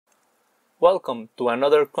Welcome to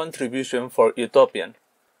another contribution for Utopian.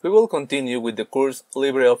 We will continue with the course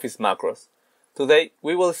LibreOffice Macros. Today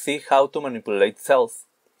we will see how to manipulate cells.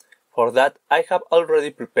 For that, I have already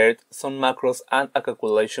prepared some macros and a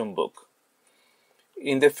calculation book.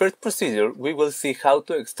 In the first procedure, we will see how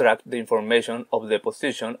to extract the information of the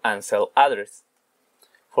position and cell address.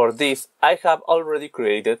 For this, I have already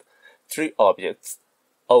created three objects: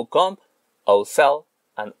 oComp, oCell,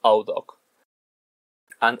 and oDoc,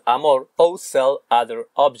 and a more oCellAdder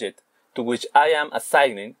object, to which I am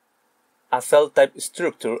assigning a cell type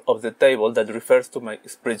structure of the table that refers to my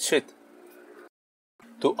spreadsheet.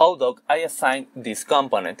 To oDoc, I assign this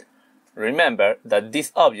component. Remember that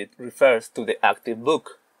this object refers to the active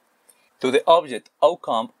book. To the object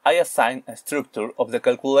oComp, I assign a structure of the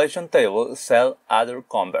calculation table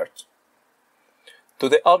CellAdderConvert. To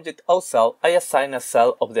the object oCell, I assign a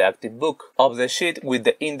cell of the active book of the sheet with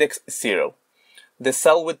the index 0. The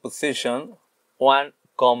cell with position 1,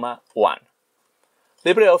 1.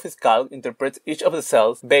 LibreOffice Calc interprets each of the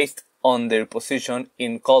cells based on their position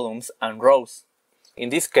in columns and rows. In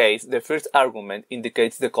this case, the first argument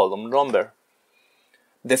indicates the column number.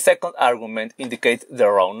 The second argument indicates the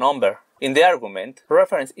row number. In the argument,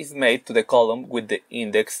 reference is made to the column with the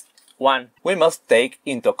index 1. We must take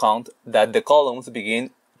into account that the columns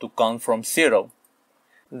begin to count from 0.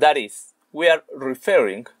 That is, we are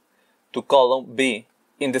referring to column B.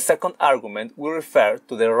 In the second argument, we refer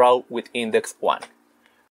to the row with index 1.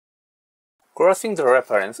 Crossing the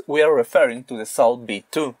reference, we are referring to the cell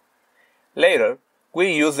B2. Later,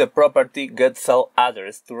 we use the property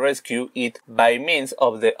getCellAddress to rescue it by means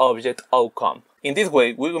of the object oComp. In this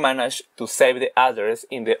way, we manage to save the address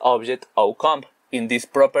in the object oComp in this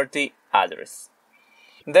property address.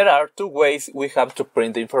 There are two ways we have to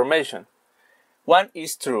print the information. One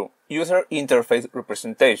is through user interface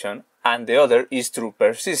representation, and the other is through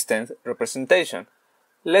persistent representation.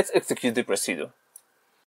 Let's execute the procedure.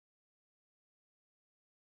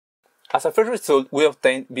 As a first result, we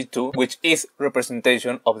obtain B2, which is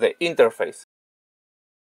representation of the interface.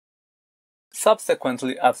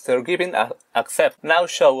 Subsequently, after giving accept, now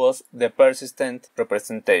show us the persistent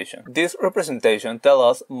representation. This representation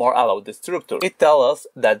tells us more about the structure. It tells us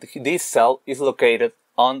that this cell is located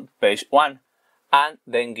on page 1, and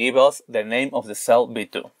then give us the name of the cell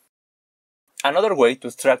B2. Another way to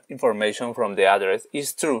extract information from the address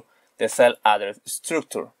is through the cell address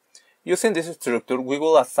structure. Using this structure, we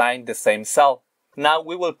will assign the same cell. Now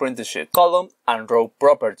we will print the sheet. Column and row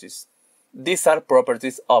properties. These are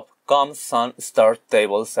properties of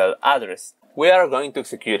com_start_table cell address. We are going to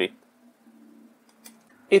execute it.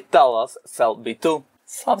 It tells us cell B2.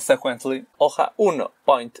 Subsequently, hoja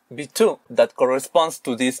 1.B2 that corresponds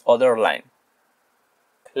to this other line.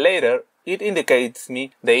 Later, it indicates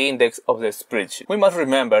me the index of the spreadsheet. We must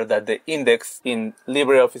remember that the index in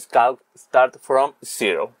LibreOffice Calc starts from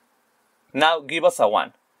 0. Now give us a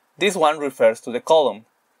 1. This 1 refers to the column.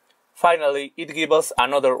 Finally, it gives us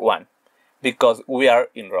another 1, because we are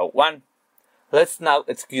in row 1. Let's now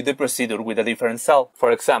execute the procedure with a different cell. For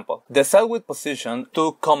example, the cell with position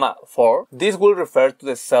 2, 4, this will refer to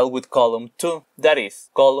the cell with column 2, that is,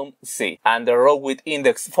 column C, and the row with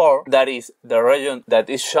index 4, that is, the region that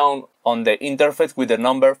is shown on the interface with the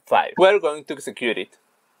number 5. We are going to execute it.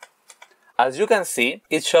 As you can see,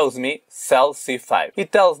 it shows me cell C5.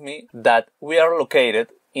 It tells me that we are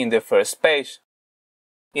located in the first page,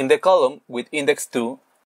 in the column with index 2,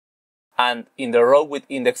 and in the row with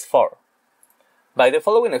index 4. By the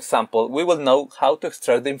following example, we will know how to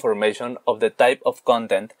extract the information of the type of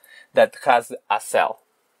content that has a cell.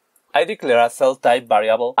 I declare a cell type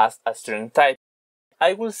variable as a string type.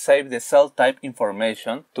 I will save the cell type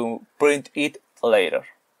information to print it later.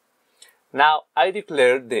 Now I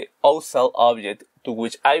declare the oCell object to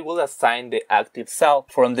which I will assign the active cell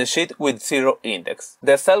from the sheet with 0 index.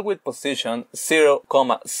 The cell with position 0,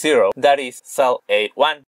 0, that is cell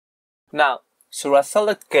A1. Now, through a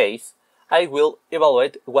select case, I will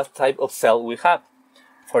evaluate what type of cell we have.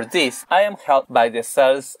 For this, I am helped by the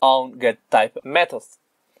cell's own getType method.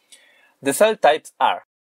 The cell types are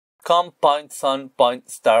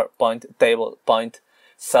com.sun.star.table.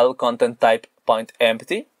 Cell content type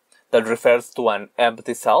 .empty, that refers to an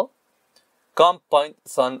empty cell.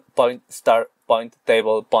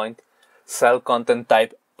 com.sun.star.table. Cell content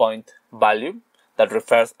type .value, that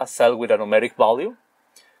refers a cell with a numeric value.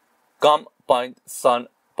 com.sun.start.table.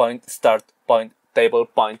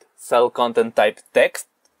 Cell content type text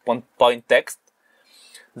 .text,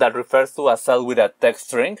 that refers to a cell with a text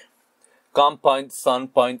string.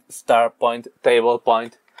 com.sun.star.table.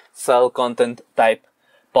 Cell content type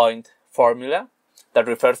 .formula, that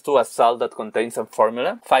refers to a cell that contains a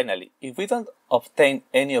formula. Finally, if we don't obtain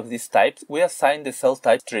any of these types, we assign the cell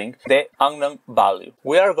type string the unknown value.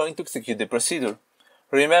 We are going to execute the procedure.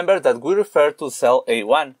 Remember that we refer to cell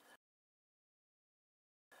A1.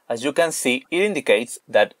 As you can see, it indicates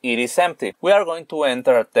that it is empty. We are going to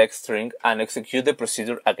enter a text string and execute the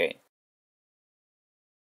procedure again.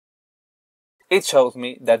 It shows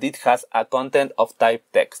me that it has a content of type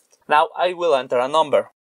text. Now I will enter a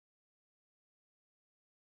number.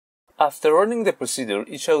 After running the procedure,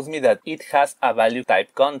 it shows me that it has a value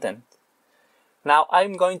type content. Now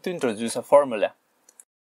I'm going to introduce a formula.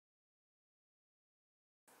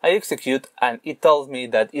 I execute and it tells me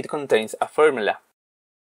that it contains a formula.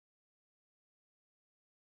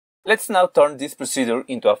 Let's now turn this procedure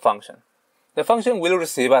into a function. The function will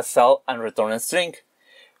receive a cell and return a string.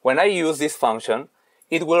 When I use this function,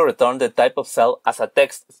 it will return the type of cell as a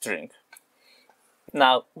text string.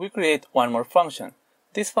 Now we create one more function.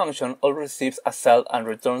 This function also receives a cell and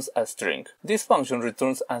returns a string. This function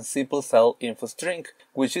returns a simple cell info string,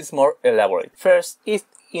 which is more elaborate. First, it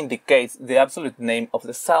indicates the absolute name of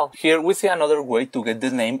the cell. Here we see another way to get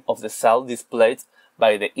the name of the cell displayed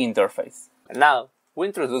by the interface. Now, we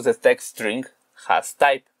introduce the text string has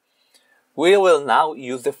type. We will now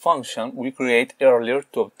use the function we created earlier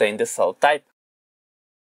to obtain the cell type.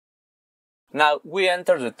 Now we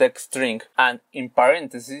enter the text string and in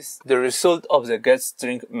parentheses the result of the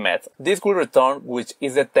getString method. This will return which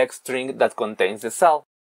is the text string that contains the cell.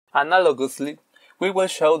 Analogously, we will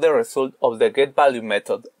show the result of the getValue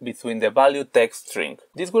method between the value text string.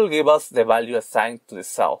 This will give us the value assigned to the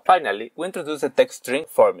cell. Finally, we introduce the text string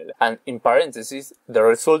formula and in parentheses the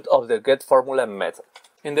result of the getFormula method.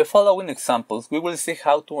 In the following examples, we will see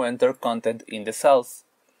how to enter content in the cells.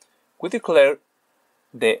 We declare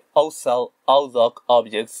the OCell, ODoc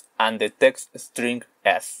objects and the text string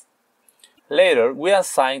S. Later, we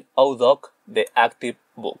assign ODoc the active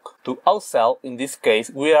book. To OCell, in this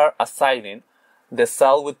case, we are assigning the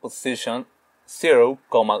cell with position 0,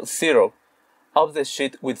 0 of the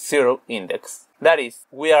sheet with 0 index. That is,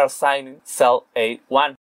 we are assigning cell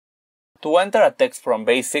A1. To enter a text from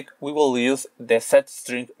BASIC, we will use the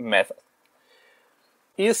setString method.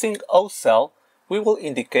 Using OCell, we will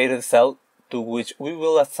indicate the cell to which we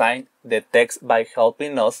will assign the text by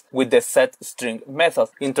helping us with the setString method,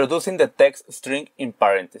 introducing the text string in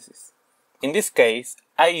parentheses. In this case,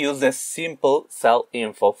 I use the simple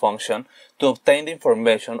cellinfo function to obtain the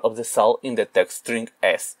information of the cell in the text string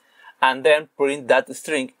S, and then print that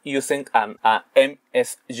string using an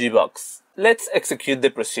MSG box. Let's execute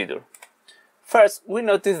the procedure. First, we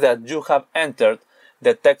notice that you have entered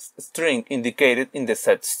the text string indicated in the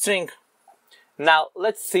setString. Now,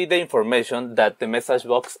 let's see the information that the message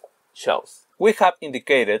box shows. We have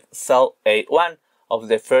indicated cell A1 of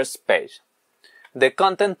the first page. The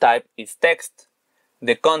content type is text.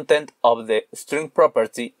 The content of the string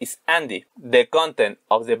property is Andy. The content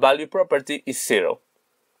of the value property is 0.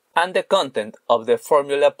 And the content of the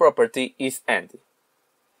formula property is Andy.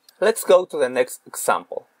 Let's go to the next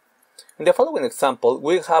example. In the following example,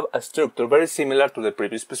 we have a structure very similar to the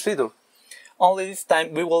previous procedure. Only this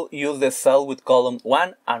time we will use the cell with column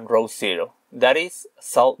 1 and row 0, that is,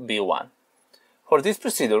 cell B1. For this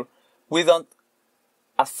procedure, we don't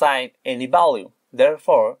assign any value,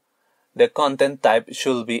 therefore, the content type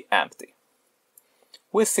should be empty.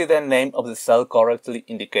 We see the name of the cell correctly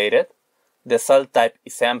indicated, the cell type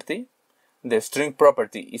is empty, the string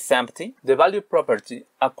property is empty, the value property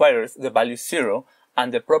acquires the value 0,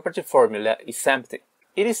 and the property formula is empty.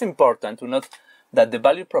 It is important to note that the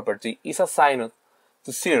value property is assigned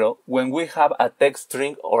to 0 when we have a text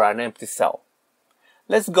string or an empty cell.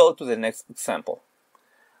 Let's go to the next example.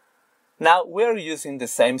 Now we are using the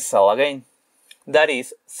same cell again, that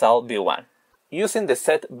is cell B1. Using the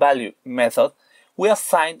setValue method, we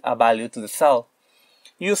assign a value to the cell,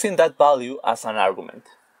 using that value as an argument.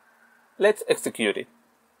 Let's execute it.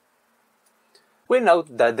 We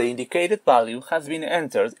note that the indicated value has been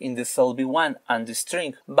entered in the cell B1 and the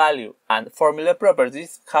string, value, and formula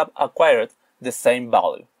properties have acquired the same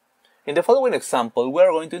value. In the following example, we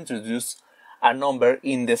are going to introduce a number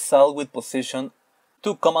in the cell with position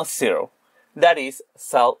 2, 0, that is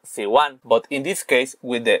cell C1, but in this case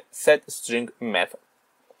with the setString method.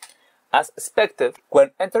 As expected,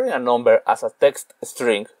 when entering a number as a text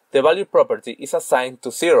string, the value property is assigned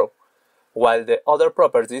to 0, while the other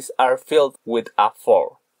properties are filled with a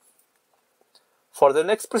 4. For the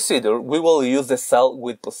next procedure, we will use the cell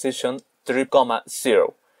with position 3,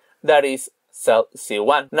 0, that is cell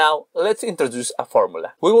C1. Now, let's introduce a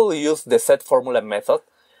formula. We will use the setFormula method.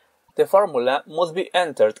 The the formula must be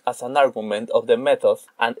entered as an argument of the method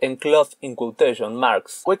and enclosed in quotation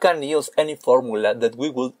marks. We can use any formula that we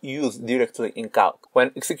would use directly in Calc.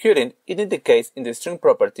 When executing, it indicates in the string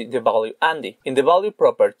property the value Andy. In the value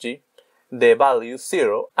property, the value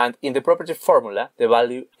 0, and in the property formula, the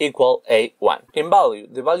value equal A1. In value,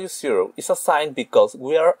 the value 0 is assigned because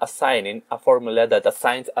we are assigning a formula that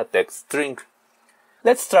assigns a text string.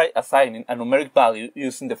 Let's try assigning a numeric value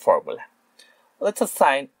using the formula. Let's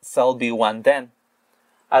assign cell B1 then.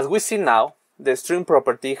 As we see now, the string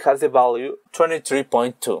property has the value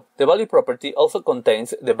 23.2. The value property also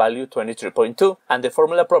contains the value 23.2, and the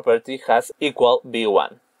formula property has equal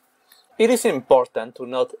B1. It is important to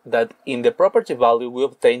note that in the property value we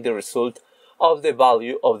obtain the result of the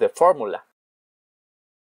value of the formula.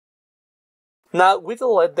 Now we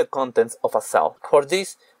delete the contents of a cell. For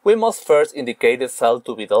this, we must first indicate the cell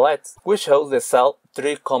to be deleted. We show the cell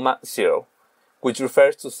 3,0, which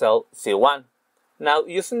refers to cell C1. Now,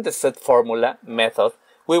 using the setFormula method,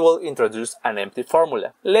 we will introduce an empty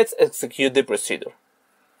formula. Let's execute the procedure.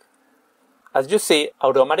 As you see,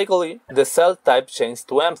 automatically the cell type changes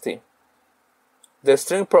to empty. The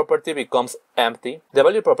string property becomes empty, the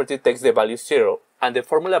value property takes the value 0, and the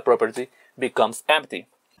formula property becomes empty.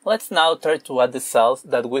 Let's now try to add the cells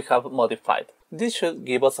that we have modified. This should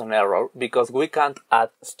give us an error because we can't add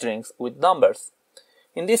strings with numbers.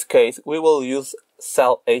 In this case, we will use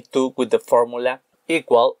cell A2 with the formula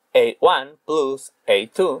equal A1 plus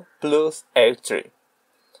A2 plus A3.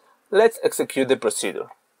 Let's execute the procedure.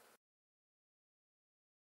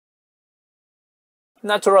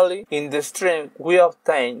 Naturally, in the string, we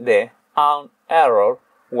obtain the "on" error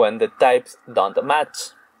when the types don't match.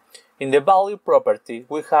 In the value property,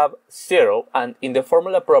 we have 0, and in the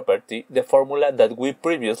formula property, the formula that we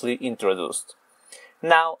previously introduced.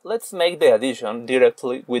 Now, let's make the addition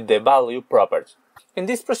directly with the value property. In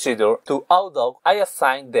this procedure, to ODoc, I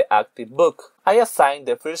assign the active book. I assign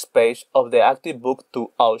the first page of the active book to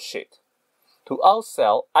OSheet. To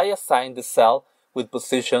OCell, I assign the cell with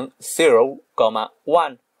position 0,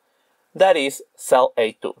 1, that is cell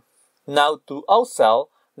A2. Now to OCell,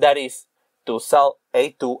 that is to cell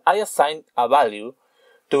A2, I assign a value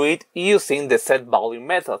to it using the setValue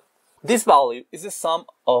method. This value is the sum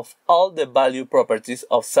of all the value properties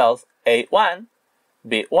of cells A1,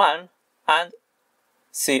 B1, and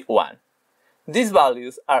C1. These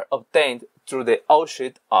values are obtained through the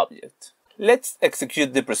OSheet object. Let's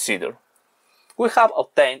execute the procedure. We have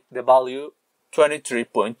obtained the value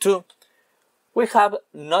 23.2. We have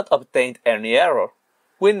not obtained any error.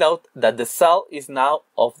 We note that the cell is now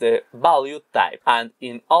of the value type, and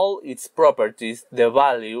in all its properties the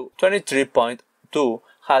value 23.2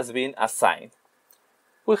 has been assigned.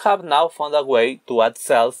 We have now found a way to add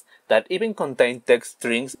cells that even contain text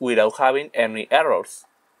strings without having any errors.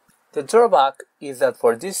 The drawback is that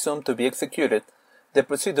for this sum to be executed, the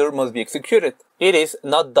procedure must be executed. It is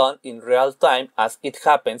not done in real time as it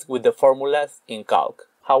happens with the formulas in Calc.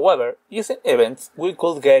 However, using events, we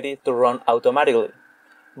could get it to run automatically,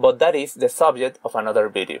 but that is the subject of another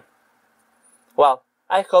video. Well,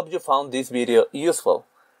 I hope you found this video useful.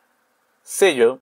 See you